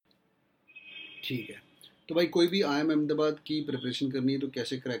ठीक है, तो भाई कोई भी IIM अहमदाबाद की प्रिपरेशन करनी है तो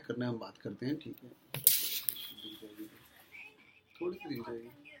कैसे क्रैक करना है हम बात करते हैं, ठीक है। थोड़ी सी दिख जाएगी,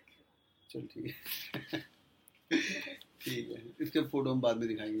 चल ठीक है। ठीक है, इसके फोटो हम बाद में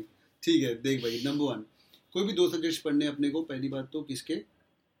दिखाएंगे। ठीक है, देख भाई, नंबर 1, कोई भी 2 सब्जेक्ट्स पढ़ने अपने को। पहली बात तो किसके,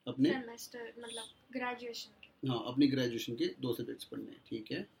 अपने सेमेस्टर मतलब ग्रेजुएशन के। हाँ, अपनी ग्रेजुएशन के 2 सब्जेक्ट्स पढ़ने हैं,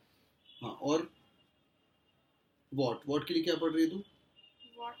 ठीक है। हाँ, और वॉट के लिए क्या पढ़ रही है तू?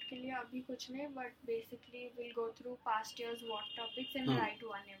 वॉट के लिए अभी कुछ नहीं, but basically will go through past years what topics and हाँ, राइट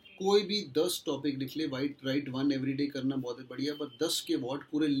वन एवरी। कोई भी 10 टॉपिक लिख ले, राइट 1 एवरी डे करना बहुत बढ़िया, पर 10 के वॉट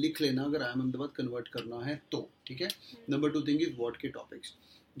पूरे लिख लेना अगर IIM अहमदाबाद कन्वर्ट करना है तो, ठीक है। नंबर 2 थिंग इज वॉट के टॉपिक्स,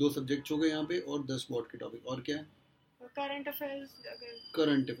 2 सब्जेक्ट्स हो गए यहाँ पे और 10 वॉट के टॉपिक। और क्या है? Current affairs. अगर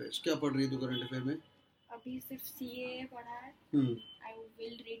करंट अफेयर्स क्या पढ़ रही है तू करंट अफेयर में? अभी सिर्फ CA पढ़ा है। I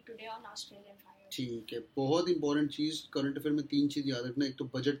will read today on Australian fire. ठीक है, बहुत इंपॉर्टेंट चीज़ करंट अफेयर में 3 चीज़ याद रखना। एक तो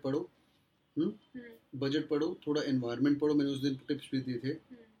बजट पढ़ो, बजट पढ़ो, थोड़ा एनवायरनमेंट पढ़ो, मैंने उस दिन टिप्स भी दिए थे,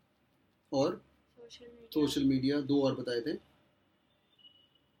 और सोशल मीडिया 2 और बताए थे।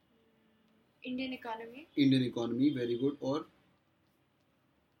 Indian economy very good. और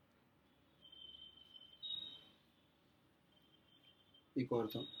एक और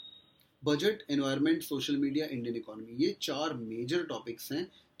था, budget, environment, social media, Indian economy, ये 4 मेजर टॉपिक्स हैं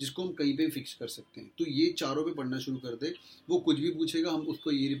जिसको हम कहीं पे फिक्स कर सकते हैं। तो ये चारों पे पढ़ना शुरू कर दे, वो कुछ भी पूछेगा हम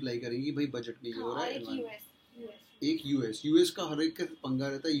उसको ये रिप्लाई करेंगे कि भाई बजट में ये हो रहा है। एक यूएस का हर एक के साथ पंगा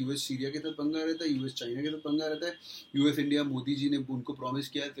रहता है, यूएस सीरिया के साथ पंगा रहता है, यूएस चाइना के साथ पंगा रहता है, यूएस इंडिया, मोदी जी ने उनको प्रॉमिस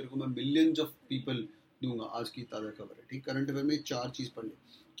किया है तेरे को मैं मिलियंस ऑफ पीपल दूंगा। आज की ताज़ा खबर है, ठीक। करंट अफेयर में 4 चीज़ पढ़ ले।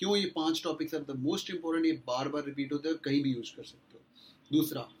 क्यों? ये 5 topics are the most important, ये बार बार रिपीट होते हैं, कहीं भी यूज कर सकते हो।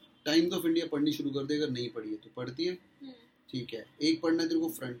 दूसरा, टाइम्स ऑफ इंडिया पढ़नी शुरू कर दे, अगर नहीं पढ़ी है तो पढ़ती है, ठीक है। एक पढ़ना है तेरे को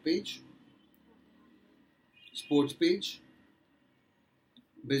front page, sports page,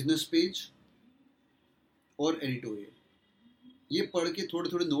 business page और एडिटोरियल। ये पढ़ के थोड़े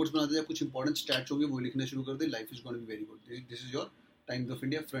थोड़े नोट्स बना दे, या कुछ इंपॉर्टेंट स्टैट्स होंगे वो लिखना शुरू कर दे। Life is gonna be very good. This is your time's of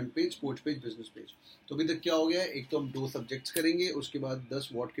India front page, sports page, business page. तो अभी तक क्या हो गया है? एक तो हम 2 सब्जेक्ट्स करेंगे, उसके बाद 10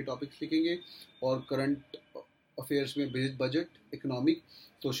 वॉट के टॉपिक्स लिखेंगे, और करंट अफेयर्स में budget, economic,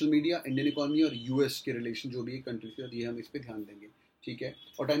 social media, Indian economy और यूएस के रिलेशन जो भी है कंट्री से, ये हम इस पर ध्यान देंगे, ठीक है।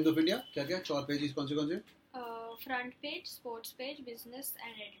 और टाइम्स ऑफ इंडिया क्या क्या 4 पेजेस कौन से? Front page, sports page, business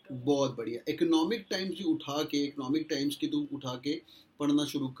and editorial. बहुत बढ़िया। इकोनॉमिक टाइम्स की उठा के, इकोनॉमिक टाइम्स की तू उठा के पढ़ना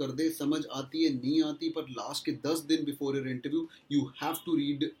शुरू कर दे। समझ आती है नहीं आती, पर लास्ट के 10 दिन before your interview you have to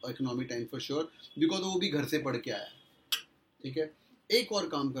read economic times for sure, because वो भी घर से पढ़ के आया, ठीक है। एक और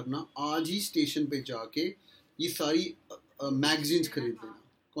काम करना, आज ही स्टेशन पे जाके ये सारी मैगजीन्स खरीद लेना।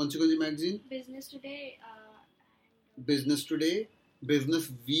 कौन सी magazine? Business today, business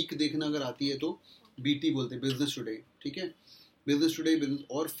week देखना अगर आती है तो, BT बोलते हैं, बिजनेस टुडे, ठीक है। बिजनेस टुडे, बिजनेस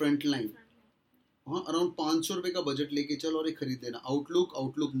और फ्रंट लाइन। हाँ, अराउंड 500 रुपये का बजट लेके चल और एक खरीद लेना।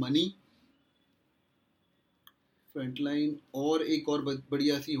 आउटलुक मनी, फ्रंट लाइन, और एक और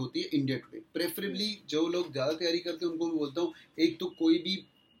बढ़िया सी होती है इंडिया टुडे। प्रेफरेबली जो लोग ज़्यादा तैयारी करते हैं उनको मैं बोलता हूँ, एक तो कोई भी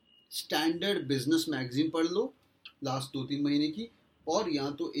स्टैंडर्ड बिजनेस मैगजीन पढ़ लो लास्ट 2-3 महीने की, और या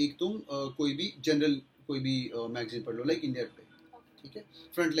तो एक तुम कोई भी जनरल कोई भी मैगजीन पढ़ लो, लाइक इंडिया टुडे, ठीक है।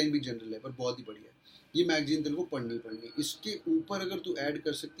 फ्रंट लाइन भी जनरल है पर बहुत ही बढ़िया है। ये मैगजीन तेरे को पढ़नी है। इसके ऊपर अगर तू ऐड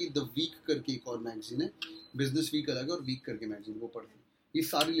कर सकती है द वीक करके एक और मैगजीन है, बिजनेस वीक अलग है और वीक करके मैगजीन, वो पढ़ ले। ये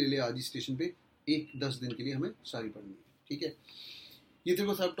सारी ले ले आज ही स्टेशन पे, 10 दिन के लिए हमें सारी पढ़नी है, ठीक है। ये तेरे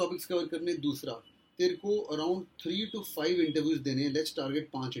को सब टॉपिक्स कवर करने। दूसरा, तेरे को अराउंड 3 to 5 इंटरव्यूज देने हैं। Let's target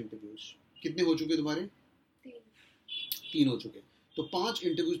 5 interviews. कितने हो चुके तुम्हारे? 3 हो चुके। तो 5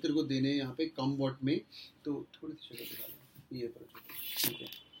 इंटरव्यूज तेरे को देने हैं यहाँ पे कम वॉट में। तो थोड़ी सी जगह दिखा लो, ये ठीक है।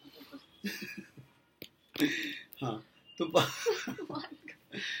 हाँ, तो हाँ,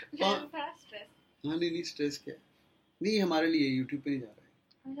 नहीं स्ट्रेस क्या है, नहीं हमारे लिए यूट्यूब पे नहीं जा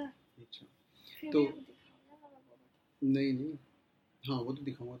रहा है। अच्छा, तो नहीं, हाँ वो तो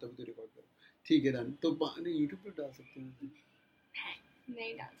दिखाऊंगा तभी तो रिकॉर्ड करो, ठीक है डन। तो यूट्यूब पे डाल सकते हैं?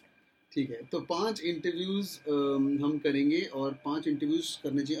 नहीं डाल सकते, ठीक है। तो 5 इंटरव्यूज हम करेंगे, और 5 इंटरव्यूज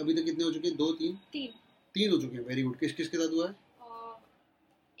करने चाहिए। अभी तक कितने हो चुके हैं? 2, 3 हो चुके हैं। Very good. किस के साथ हुआ है?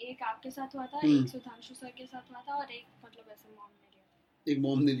 एक आपके साथ हुआ था, एक सुधांशु सर के साथ हुआ था, और एक मतलब ऐसे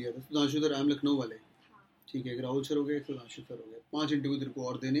मॉम ने लिया था। सुधांशु सर IIM लखनऊ वाले, ठीक है। एक राहुल सर हो गए, एक सुधांशु सर हो गए। 5 इंटरव्यू तेरे को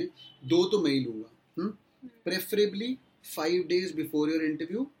और देने, 2 तो मैं ही लूंगा, preferably 5 days before your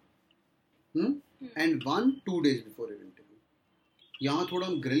interview, and 1-2 days before your interview. यहाँ थोड़ा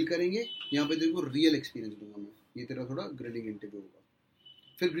हम ग्रिल करेंगे, यहाँ पे तेरे को रियल एक्सपीरियंस दूंगा मैं। ये तेरा थोड़ा ग्रिलिंग इंटरव्यू होगा।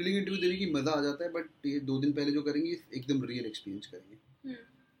 फिर ग्रिलिंग इंटरव्यू देने की मज़ा आ जाता है, बट ये 2 दिन पहले जो करेंगे एकदम रियल एक्सपीरियंस करेंगे।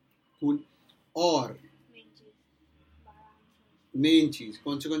 कूल। और मेन चीज़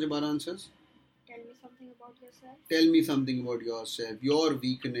कौन से 12 answers? something about yourself. Tell me something about yourself. Your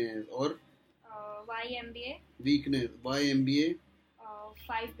weakness or Why MBA? weakness. Why MBA?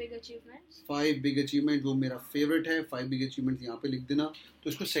 5 big achievements. 5 big achievements वो मेरा फेवरेट है. 5 big achievements यहाँ पे लिख देना. तो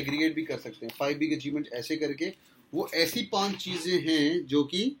इसको सेग्रीगेट भी कर सकते हैं. 5 big achievements ऐसे करके वो ऐसी 5 चीजें हैं जो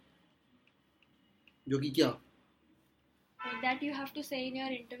कि क्या? That you have to say in your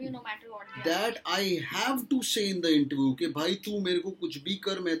interview no matter what. That I have to say in the interview कि भाई तू मेरे को कुछ भी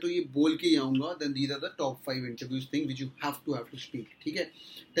कर मैं तो ये बोल के ही आऊँगा. Then these are the top 5 interviews thing which you have to speak. ठीक है?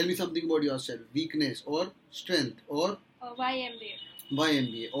 Tell me something about yourself. Weakness और strength और why MBA. Why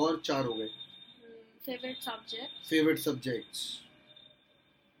MBA और 4 हो गए. Favorite subject. Favorite subjects.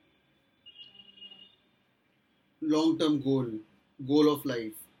 Long term goal of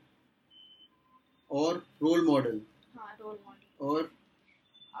life. और role model. Role model. और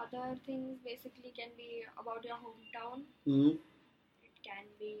other things basically can be about your hometown. It can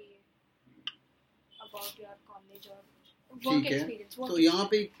be about your college or work experience. तो यहाँ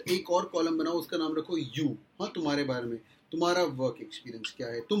पे एक और कॉलम बनाओ, उसका नाम रखो यू. हाँ, तुम्हारे बारे में, तुम्हारा वर्क एक्सपीरियंस क्या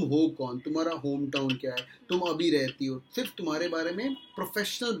है, तुम हो कौन, तुम्हारा होम टाउन क्या है, तुम अभी रहती हो, सिर्फ तुम्हारे बारे में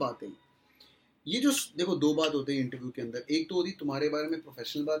प्रोफेशनल बातें. ये जो देखो 2 बात होते हैं इंटरव्यू के अंदर. एक तो होती तुम्हारे बारे में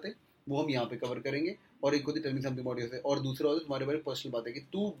प्रोफेशनल बातें, वो हम यहाँ पे कवर करेंगे, और एक होती tell me something about yourself, और दूसरा होता है तुम्हारे बारे में पर्सनल बातें कि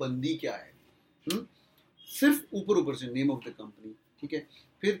तू बंदी क्या है. सिर्फ ऊपर से नेम ऑफ द कंपनी. ठीक है?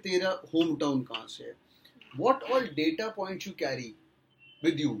 फिर तेरा होम टाउन कहाँ से है, what all data points you carry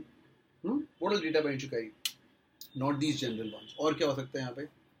with you. What all data points you carry, not these general once. और क्या हो सकता है यहाँ पे?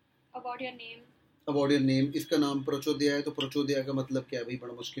 about your name. About your name. इसका नाम प्रचोदया है, तो प्रचोदया का मतलब क्या है भाई?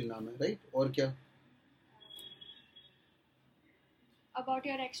 बड़ा मुश्किल नाम है, राइट? और क्या? about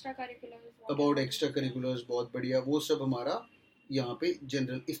your extracurriculars. About extra curriculars. बहुत बढ़िया. वो सब हमारा यहाँ पे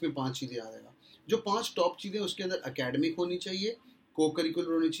जनरल. इसमें 5 चीज़ें आ जाएगा. जो 5 टॉप चीज़ें उसके अंदर एकेडमिक होनी चाहिए, को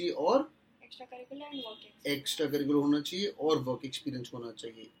करिकुलर होनी चाहिए, और एक्स्ट्रा करिकुलर होना चाहिए, और वर्क एक्सपीरियंस होना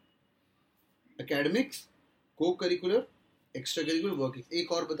चाहिए. एकेडमिक्स, को करिकुलर, एक्स्ट्रा करिकुलर, वर्क.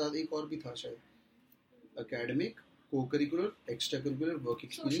 एक और बता दे, एक और भी था शायद. एकेडमिक, को curricular, extra curricular, work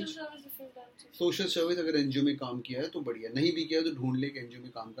experience. Social service. अगर एनजीओ में काम किया है तो बढ़िया, नहीं भी किया है तो ढूंढ ले कि एनजीओ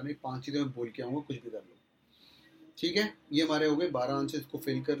में काम करना. 5 चीज़ें मैं बोल के आऊँगा, कुछ भी कर लो. ठीक है? ये हमारे हो गए 12 आंसर. इसको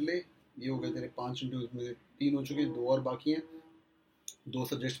फिल कर ले. ये हो गए तेरे 5 इंटरव्यूज में 3 हो चुके हैं, 2 और बाकी हैं. 2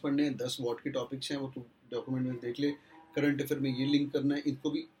 सब्जेक्ट्स पढ़ने हैं, 10 वॉट के टॉपिक्स हैं, वो तू डॉक्यूमेंट में देख ले. करंट अफेयर में ये लिंक करना है. इनको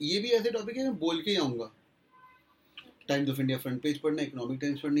भी, ये भी ऐसे टॉपिक है मैं बोल के ही आऊँगा. Times of India front page पढ़ना है, इकोनॉमिक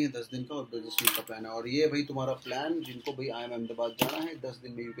टाइम्स पढ़नी है 10 दिन का, और बिजनेस वीक का प्लान है. और ये भाई तुम्हारा प्लान, जिनको भाई IIM अहमदाबाद जाना है 10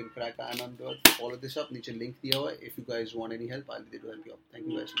 दिन में, you can crack IIM Ahmedabad. Follow this up. नीचे लिंक दिया हुआ है. If you guys want any help, I will be there to help you out. Thank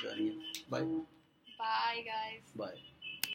you guys for joining. Bye. Bye guys. Bye.